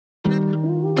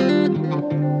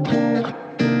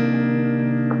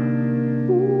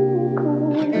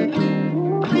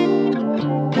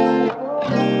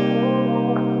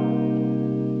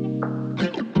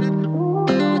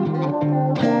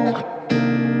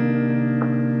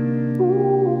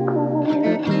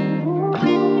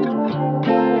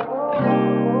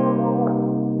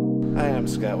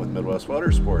West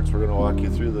Motorsports. We're going to walk you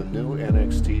through the new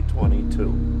NXT 22.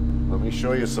 Let me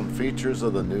show you some features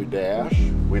of the new dash.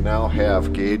 We now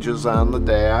have gauges on the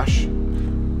dash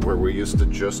where we used to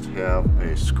just have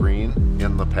a screen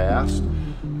in the past.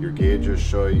 Your gauges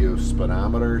show you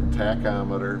speedometer,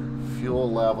 tachometer,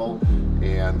 fuel level,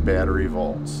 and battery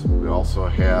volts. We also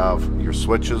have your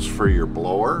switches for your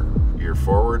blower, your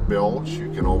forward bilge,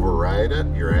 you can override it,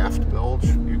 your aft bilge,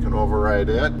 you can override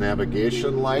it,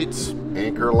 navigation lights,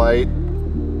 anchor light,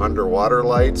 underwater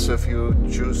lights if you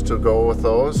choose to go with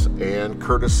those, and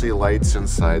courtesy lights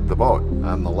inside the boat.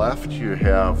 On the left you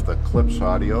have the Clips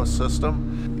audio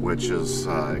system, which is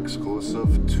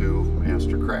exclusive to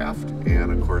Mastercraft,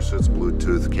 and of course it's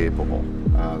Bluetooth capable.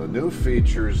 The new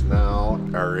features now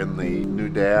are in the new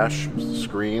dash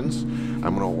screens.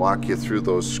 I'm going to walk you through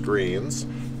those screens.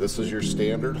 This is your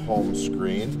standard home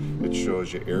screen. It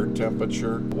shows you air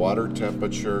temperature, and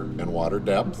water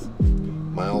depth,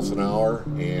 miles an hour,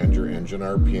 and your engine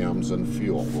RPMs and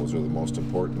fuel. Those are the most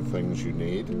important things you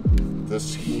need.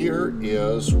 This here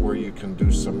is where you can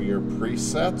do some of your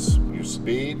presets, your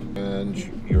speed, and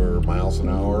your miles an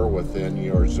hour within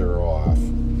your zero off.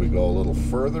 We go a little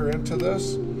further into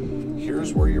this.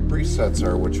 Here's where your presets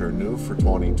are, which are new for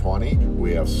 2020.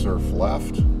 We have surf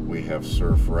left, we have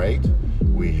surf right,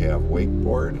 we have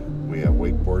wakeboard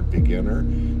beginner,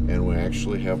 and we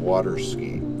actually have water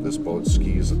ski. This boat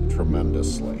skis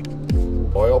tremendously.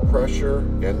 Oil pressure,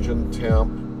 engine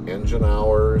temp, engine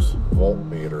hours,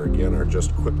 voltmeter, again, are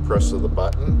just quick press of the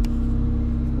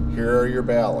button. Here are your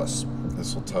ballasts.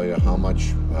 This will tell you how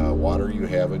much water you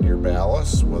have in your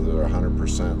ballast, whether they're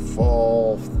 100%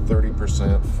 full,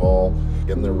 30% full.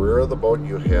 In the rear of the boat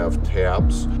you have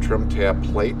tabs, trim tab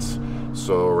plates.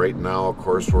 So right now, of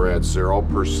course, we're at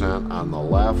 0% on the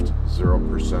left,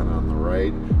 0% on the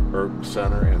right, or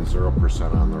center, and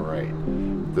 0% on the right.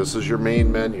 This is your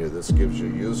main menu. This gives you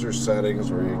user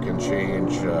settings where you can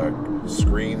change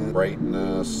screen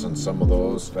brightness and some of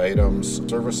those items.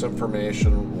 Service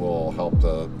information will help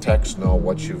the techs know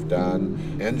what you've done.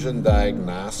 Engine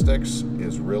diagnostics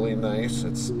is really nice.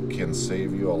 It can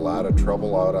save you a lot of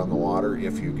trouble out on the water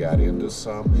if you got into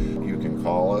some. You can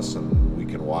call us and we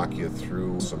can walk you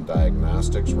through some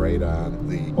diagnostics right on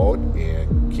the boat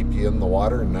and keep you in the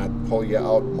water and not pull you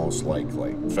out most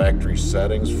likely. Factory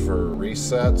settings for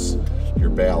resets, your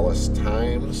ballast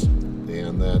times,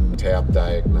 and then tab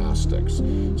diagnostics.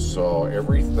 So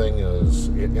everything is,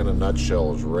 in a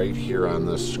nutshell, is right here on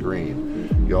this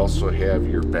screen. You also have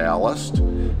your ballast.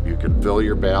 You can fill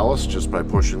your ballast just by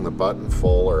pushing the button,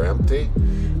 full or empty.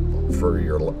 For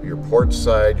your port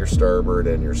side, your starboard,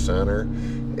 and your center.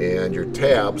 And your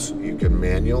tabs, you can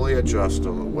manually adjust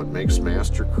them. What makes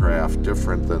Mastercraft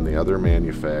different than the other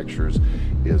manufacturers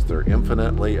is they're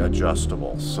infinitely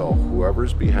adjustable. So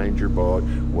whoever's behind your boat,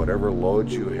 whatever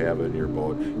loads you have in your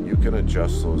boat, you can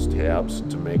adjust those tabs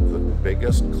to make the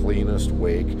biggest, cleanest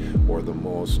wake or the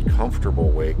most comfortable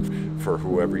wake for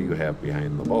whoever you have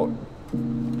behind the boat.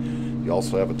 You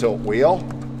also have a tilt wheel.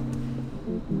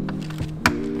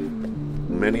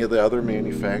 Many of the other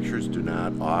manufacturers do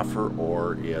not offer,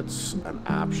 or it's an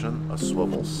option, a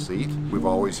swivel seat. We've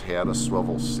always had a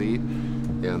swivel seat.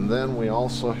 And then we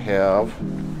also have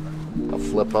a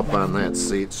flip up on that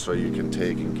seat so you can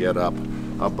take and get up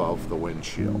above the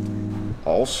windshield.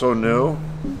 Also new,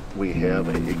 we have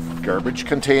a garbage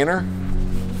container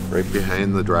right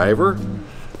behind the driver.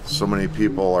 So many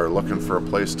people are looking for a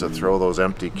place to throw those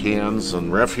empty cans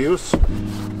and refuse.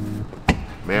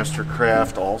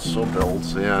 Mastercraft also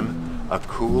builds in a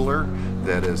cooler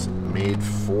that is made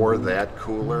for that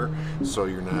cooler, so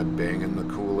you're not banging the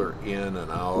cooler in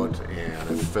and out,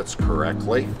 and it fits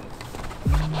correctly.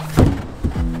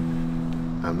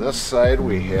 On this side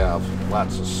we have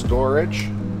lots of storage.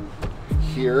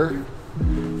 Here,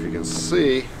 if you can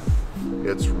see,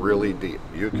 it's really deep.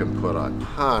 You can put a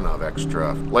ton of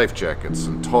extra life jackets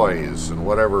and toys and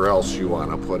whatever else you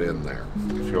want to put in there.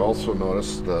 If you also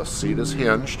notice, the seat is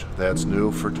hinged. That's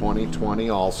new for 2020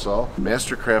 also.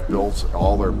 Mastercraft builds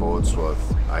all their boats with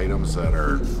items that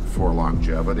are for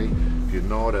longevity. If you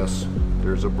notice,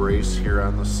 there's a brace here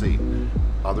on the seat.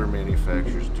 Other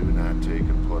manufacturers do not take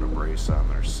and put a brace on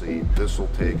their seat. This will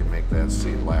take and make that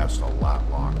seat last a lot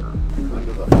longer.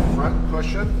 Under the front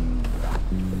cushion,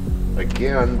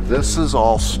 again, this is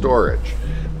all storage.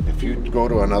 If you go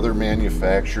to another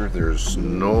manufacturer, there's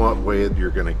no way that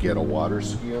you're going to get a water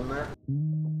ski in there.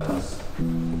 So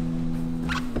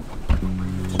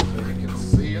you can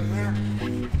see in there,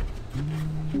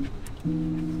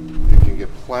 you can get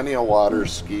plenty of water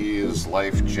skis,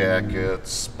 life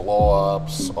jackets,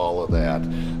 blow-ups, all of that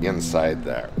inside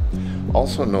there.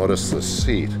 Also notice the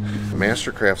seat.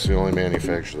 Mastercraft's the only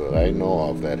manufacturer that I know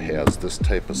of that has this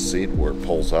type of seat where it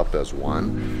pulls up as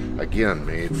one. Again,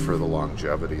 made for the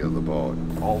longevity of the boat.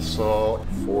 Also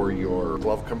for your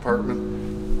glove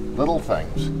compartment, little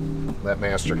things that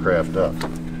Mastercraft does.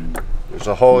 There's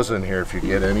a hose in here. If you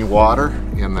get any water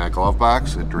in that glove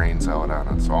box, it drains out on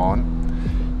its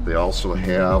own. They also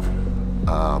have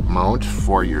a mount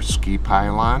for your ski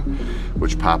pylon,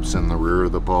 which pops in the rear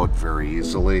of the boat very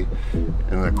easily.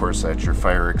 And of course, that's your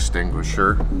fire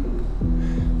extinguisher.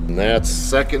 And that's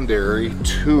secondary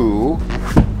to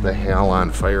the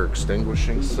Halon fire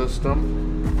extinguishing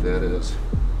system that is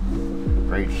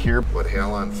right here. What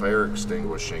Halon fire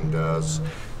extinguishing does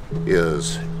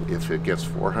is if it gets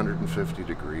 450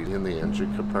 degrees in the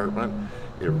engine compartment,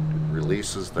 it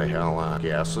releases the Halon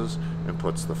gases and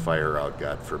puts the fire out.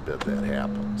 God forbid that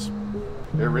happens.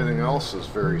 Everything else is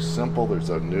very simple. There's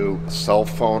a new cell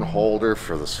phone holder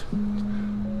for this,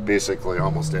 basically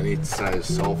almost any size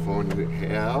cell phone you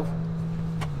have.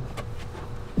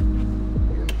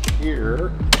 And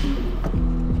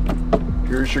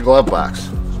here's your glove box.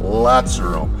 Lots of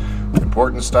room.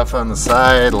 Important stuff on the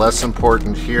side, less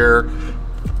important here.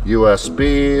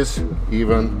 USBs,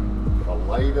 even a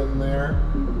light in there,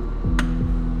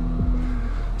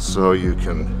 so you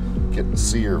can get to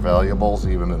see your valuables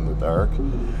even in the dark.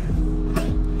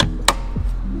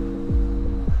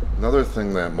 Another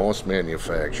thing that most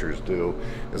manufacturers do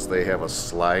is they have a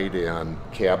slide-in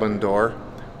cabin door,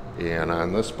 and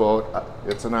on this boat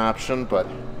it's an option, but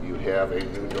you have a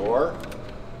new door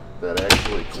that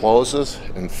actually closes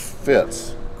and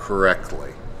fits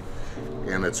correctly,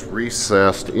 and it's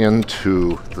recessed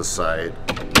into the side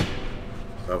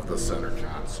of the center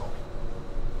console.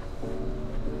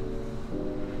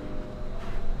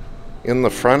 In the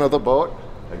front of the boat,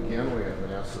 again, we have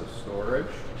massive storage.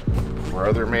 Where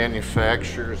other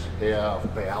manufacturers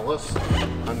have ballast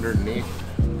underneath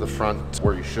the front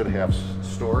where you should have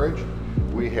storage,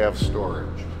 we have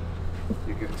storage.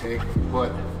 You can take and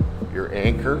put your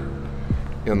anchor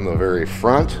in the very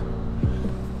front.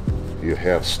 You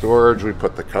have storage. We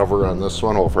put the cover on this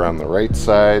one over on the right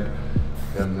side,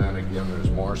 and then again there's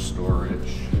more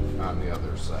storage on the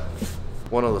other side.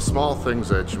 One of the small things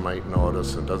that you might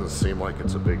notice, and doesn't seem like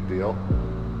it's a big deal,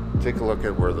 take a look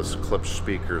at where the clip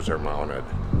speakers are mounted.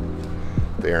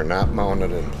 They are not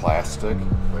mounted in plastic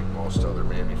like most other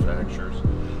manufacturers.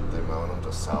 They mount them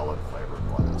to solid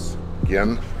fiberglass.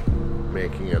 Again,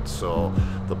 making it so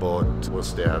the boat will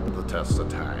stand the test of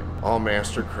time. All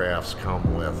Mastercrafts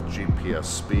come with GPS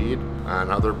speed. On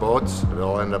other boats,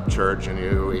 they'll end up charging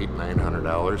you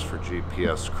 $800–900 for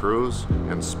GPS cruise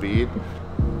and speed.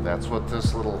 That's what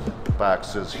this little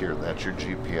box is here. That's your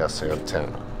GPS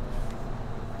antenna.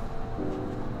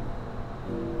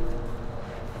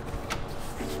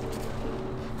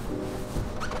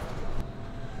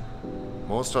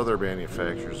 Most other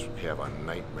manufacturers have a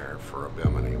nightmare for a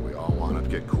bimini. We all want to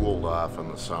get cooled off in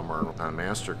the summer. On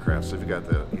Mastercrafts, they've got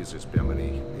the easiest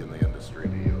bimini in the industry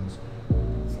to use.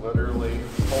 It's literally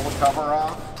pull the cover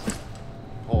off,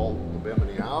 pull the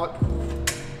bimini out,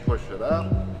 push it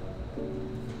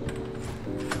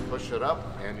up,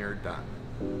 and you're done.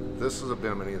 This is a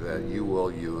bimini that you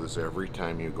will use every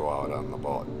time you go out on the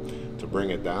boat. To bring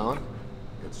it down,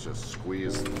 it's just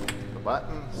squeeze the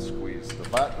button,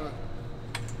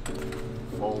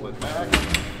 fold it back,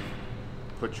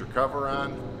 put your cover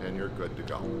on, and you're good to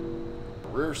go.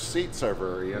 Rear seats are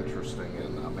very interesting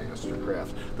in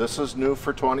Mastercraft. This is new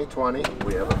for 2020.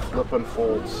 We have a flip and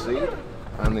fold seat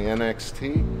on the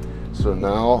NXT. So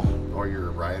now all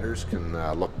your riders can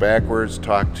look backwards,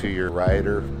 talk to your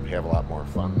rider, have a lot more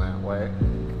fun that way.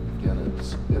 Again,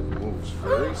 it moves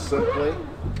very simply.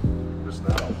 There's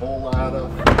not a whole lot of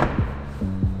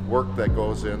work that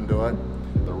goes into it.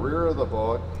 The rear of the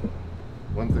boat,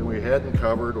 one thing we hadn't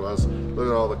covered was, look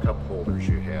at all the cup holders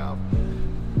you have.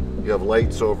 You have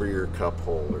lights over your cup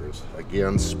holders.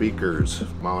 Again, speakers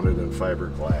mounted in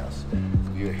fiberglass.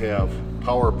 You have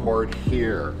power port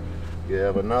here. You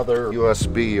have another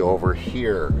USB over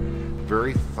here.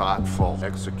 Very thoughtful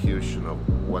execution of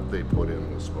what they put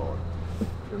in this boat.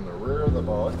 In the rear of the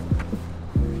boat,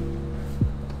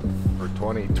 for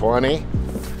 2020,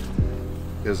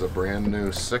 is a brand new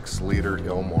 6-liter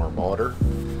Ilmor motor.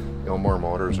 Ilmor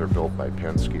motors are built by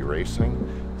Penske Racing,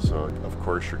 so of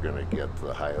course you're going to get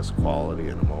the highest quality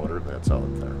in a motor that's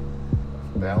out there.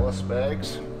 Ballast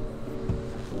bags in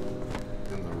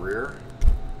the rear.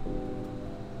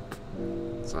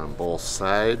 It's on both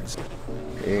sides.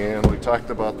 And we talked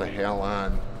about the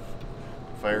Halon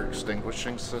fire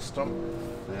extinguishing system.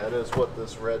 That is what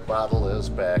this red bottle is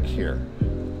back here.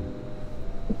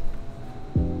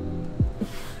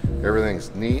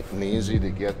 Everything's neat and easy to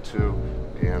get to,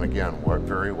 and again,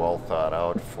 very well thought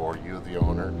out for you, the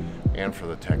owner, and for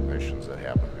the technicians that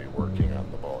happen to be working on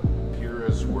the boat. Here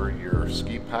is where your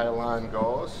ski pylon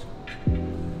goes.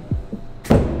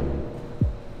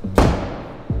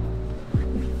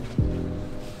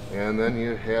 And then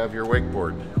you have your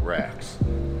wakeboard racks.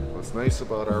 What's nice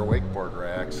about our wakeboard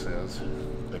racks is,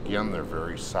 again, they're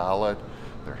very solid.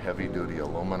 They're heavy-duty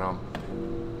aluminum.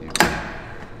 You can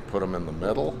put them in the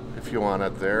middle if you want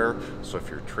it there. So if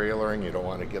you're trailering, you don't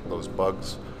want to get those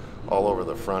bugs all over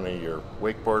the front of your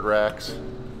wakeboard racks.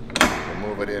 You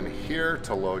move it in here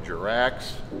to load your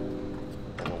racks.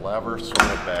 Pull the lever, swing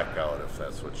it back out if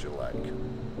that's what you like.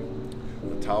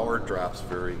 The tower drops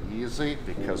very easy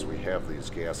because we have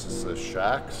these gas assist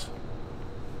shocks.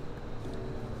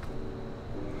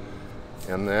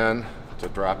 And then to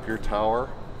drop your tower,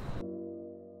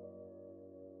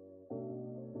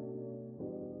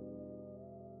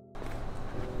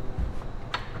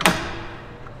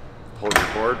 pull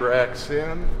your board racks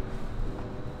in.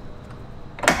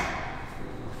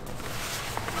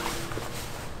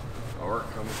 Tower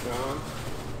comes down.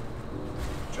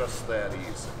 Just that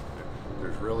easy.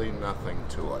 There's really nothing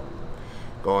to it.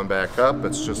 Going back up,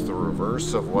 it's just the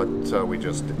reverse of what we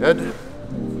just did.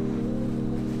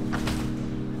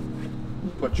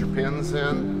 Put your pins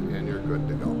in and you're good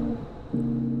to go.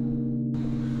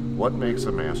 What makes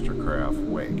a Mastercraft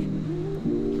wake?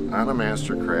 On a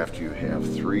Mastercraft you have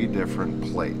 3 different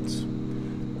plates.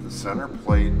 The center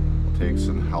plate takes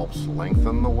and helps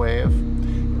lengthen the wave.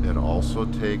 It also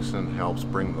takes and helps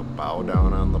bring the bow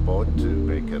down on the boat to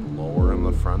make it lower in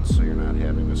the front so you're not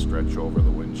having to stretch over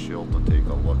the windshield to take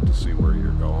a look to see where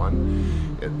you're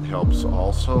going. It helps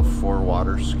also for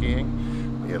water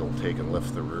skiing. It'll take and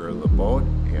lift the rear of the boat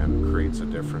and creates a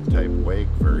different type wake,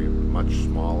 very much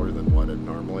smaller than what it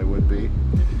normally would be.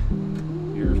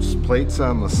 Your plates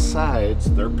on the sides,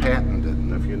 they're patented,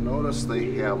 and if you notice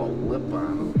they have a lip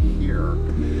on them here.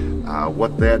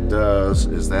 What that does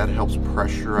is that helps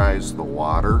pressurize the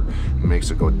water, makes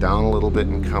it go down a little bit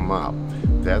and come up.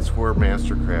 That's where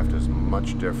Mastercraft is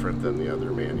much different than the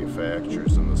other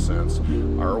manufacturers in the sense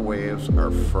our waves are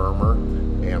firmer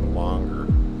and longer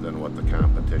than what the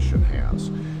competition has.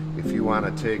 If you want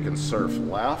to take and surf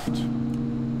left,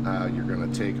 you're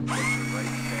going to take and put your right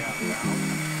tab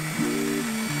down.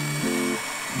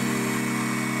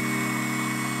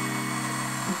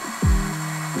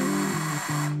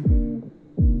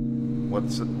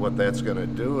 What that's going to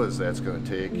do is that's going to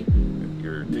take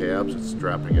your tabs, it's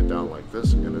dropping it down like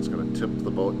this, and it's going to tip the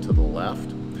boat to the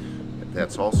left.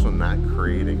 That's also not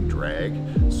creating drag,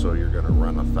 so you're going to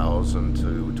run 1,000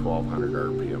 to 1,200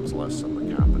 RPMs less than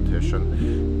the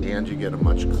competition, and you get a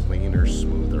much cleaner,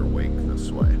 smoother wake this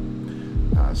way.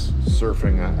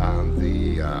 Surfing on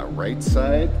the right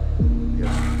side,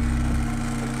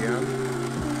 again,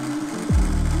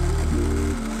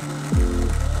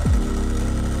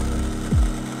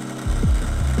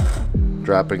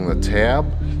 dropping the tab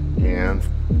and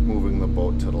moving the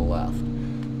boat to the left.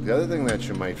 The other thing that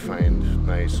you might find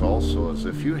nice also is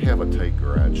if you have a tight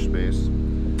garage space,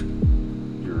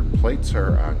 your plates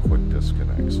are on quick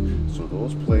disconnects. So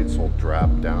those plates will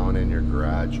drop down in your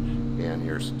garage, and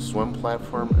your swim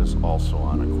platform is also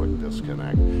on a quick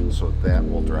disconnect. So that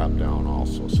will drop down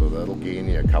also. So that'll gain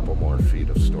you a couple more feet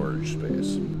of storage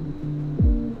space.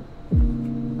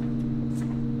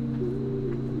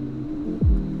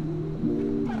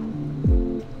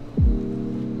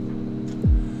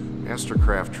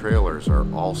 Mastercraft trailers are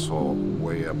also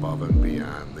way above and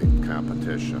beyond the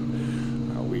competition.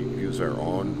 We use our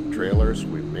own trailers,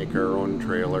 we make our own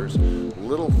trailers.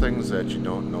 Little things that you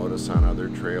don't notice on other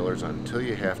trailers until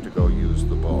you have to go use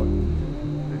the boat.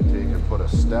 They take and put a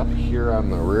step here on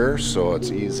the rear so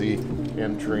it's easy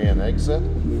entry and exit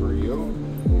for you.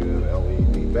 You have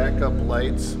LED backup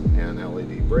lights and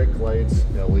LED brake lights,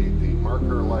 LED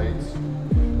marker lights,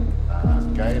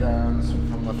 guidons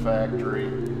from the factory.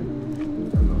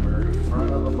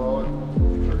 Front of the boat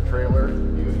or trailer,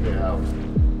 you have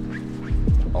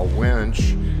a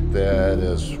winch that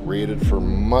is rated for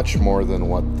much more than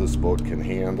what this boat can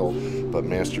handle, but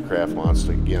Mastercraft wants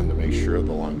to, again, to make sure the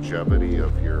longevity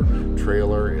of your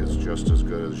trailer is just as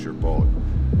good as your boat.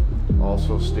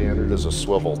 Also standard is a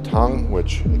swivel tongue,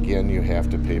 which again you have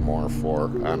to pay more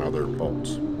for on other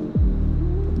boats.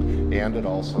 And it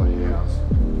also has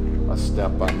a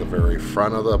step on the very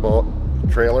front of the boat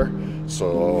trailer.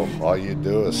 So all you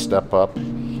do is step up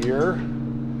here,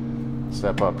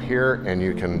 and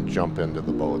you can jump into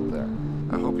the boat there.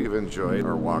 I hope you've enjoyed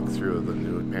our walkthrough of the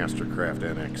new Mastercraft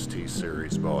NXT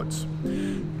series boats.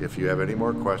 If you have any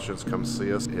more questions, come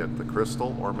see us at the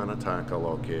Crystal or Minnetonka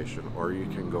location, or you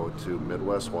can go to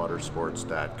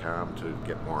MidwestWatersports.com to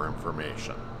get more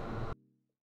information.